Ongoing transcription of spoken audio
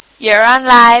You're on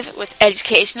live with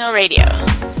Educational Radio.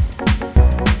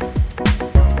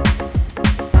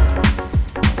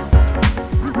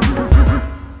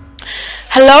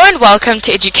 Hello and welcome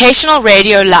to Educational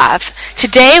Radio Live.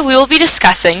 Today we will be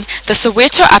discussing the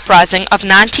Soweto Uprising of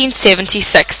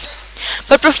 1976.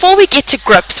 But before we get to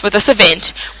grips with this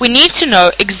event, we need to know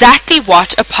exactly what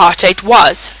apartheid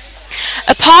was.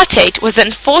 Apartheid was the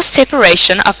enforced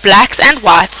separation of blacks and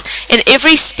whites in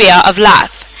every sphere of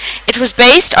life. It was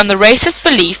based on the racist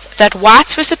belief that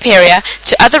whites were superior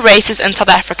to other races in South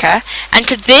Africa and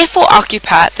could therefore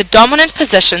occupy the dominant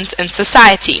positions in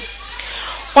society.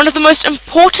 One of the most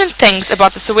important things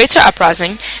about the Soweto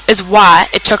Uprising is why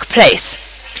it took place.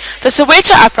 The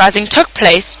Soweto Uprising took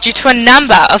place due to a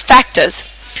number of factors.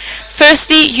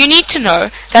 Firstly, you need to know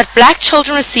that black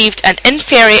children received an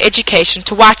inferior education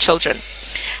to white children.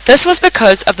 This was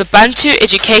because of the Bantu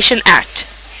Education Act.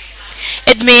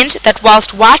 It meant that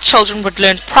whilst white children would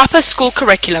learn proper school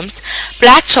curriculums,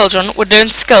 black children would learn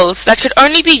skills that could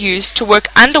only be used to work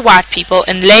under white people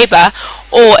in labour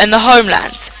or in the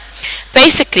homelands.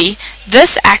 Basically,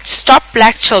 this act stopped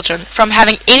black children from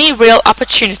having any real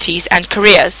opportunities and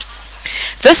careers.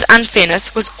 This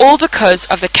unfairness was all because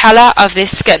of the colour of their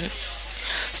skin.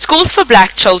 Schools for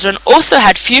black children also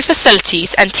had few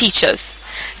facilities and teachers.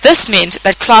 This meant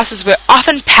that classes were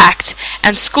often packed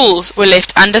and schools were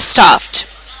left understaffed.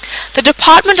 The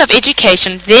Department of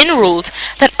Education then ruled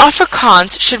that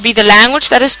Afrikaans should be the language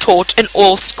that is taught in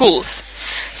all schools.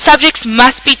 Subjects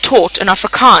must be taught in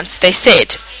Afrikaans, they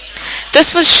said.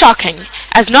 This was shocking,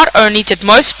 as not only did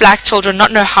most black children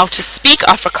not know how to speak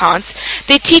Afrikaans,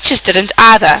 their teachers didn't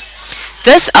either.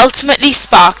 This ultimately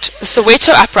sparked the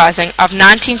Soweto Uprising of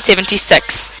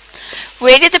 1976.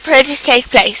 Where did the protest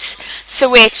take place?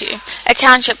 Soweto, a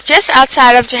township just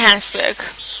outside of Johannesburg.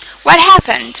 What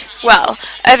happened? Well,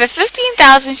 over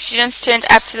 15,000 students turned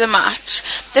up to the march.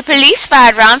 The police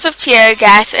fired rounds of tear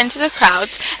gas into the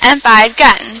crowds and fired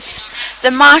guns.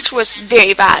 The march was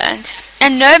very violent,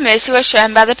 and no mercy was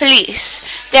shown by the police.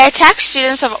 They attacked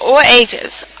students of all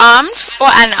ages, armed or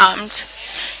unarmed.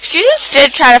 Students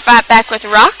did try to fight back with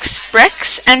rocks,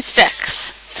 bricks, and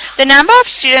sticks. The number of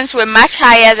students were much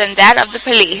higher than that of the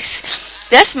police.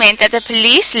 This meant that the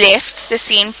police left the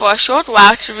scene for a short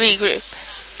while to regroup.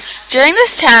 During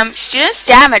this time, students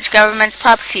damaged government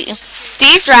property.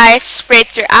 These riots spread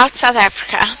throughout South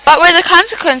Africa. What were the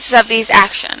consequences of these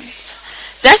actions?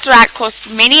 This riot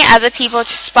caused many other people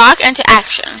to spark into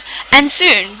action, and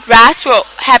soon riots were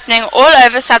happening all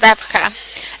over South Africa.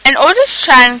 In order to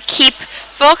try and keep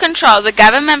full control, the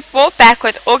government fought back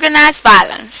with organized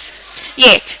violence.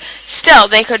 Yet, still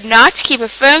they could not keep a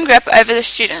firm grip over the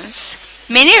students.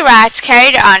 Many riots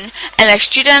carried on, and the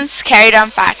students carried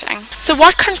on fighting. So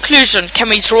what conclusion can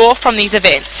we draw from these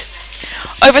events?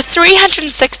 Over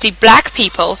 360 black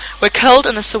people were killed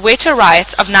in the Soweto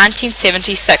riots of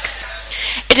 1976.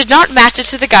 It did not matter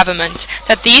to the government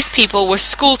that these people were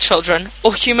school children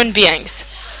or human beings.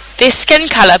 Their skin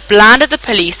color blinded the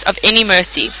police of any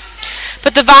mercy.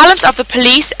 But the violence of the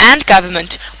police and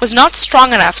government was not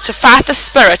strong enough to fight the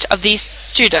spirit of these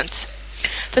students.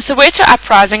 The Soweto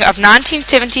Uprising of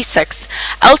 1976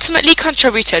 ultimately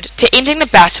contributed to ending the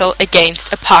battle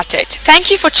against apartheid.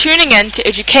 Thank you for tuning in to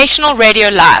Educational Radio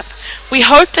Live. We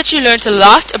hope that you learned a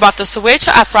lot about the Soweto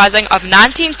Uprising of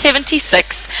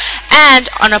 1976 and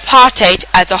on apartheid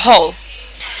as a whole.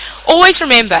 Always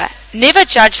remember, never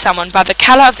judge someone by the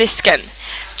color of their skin.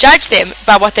 Judge them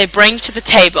by what they bring to the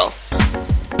table.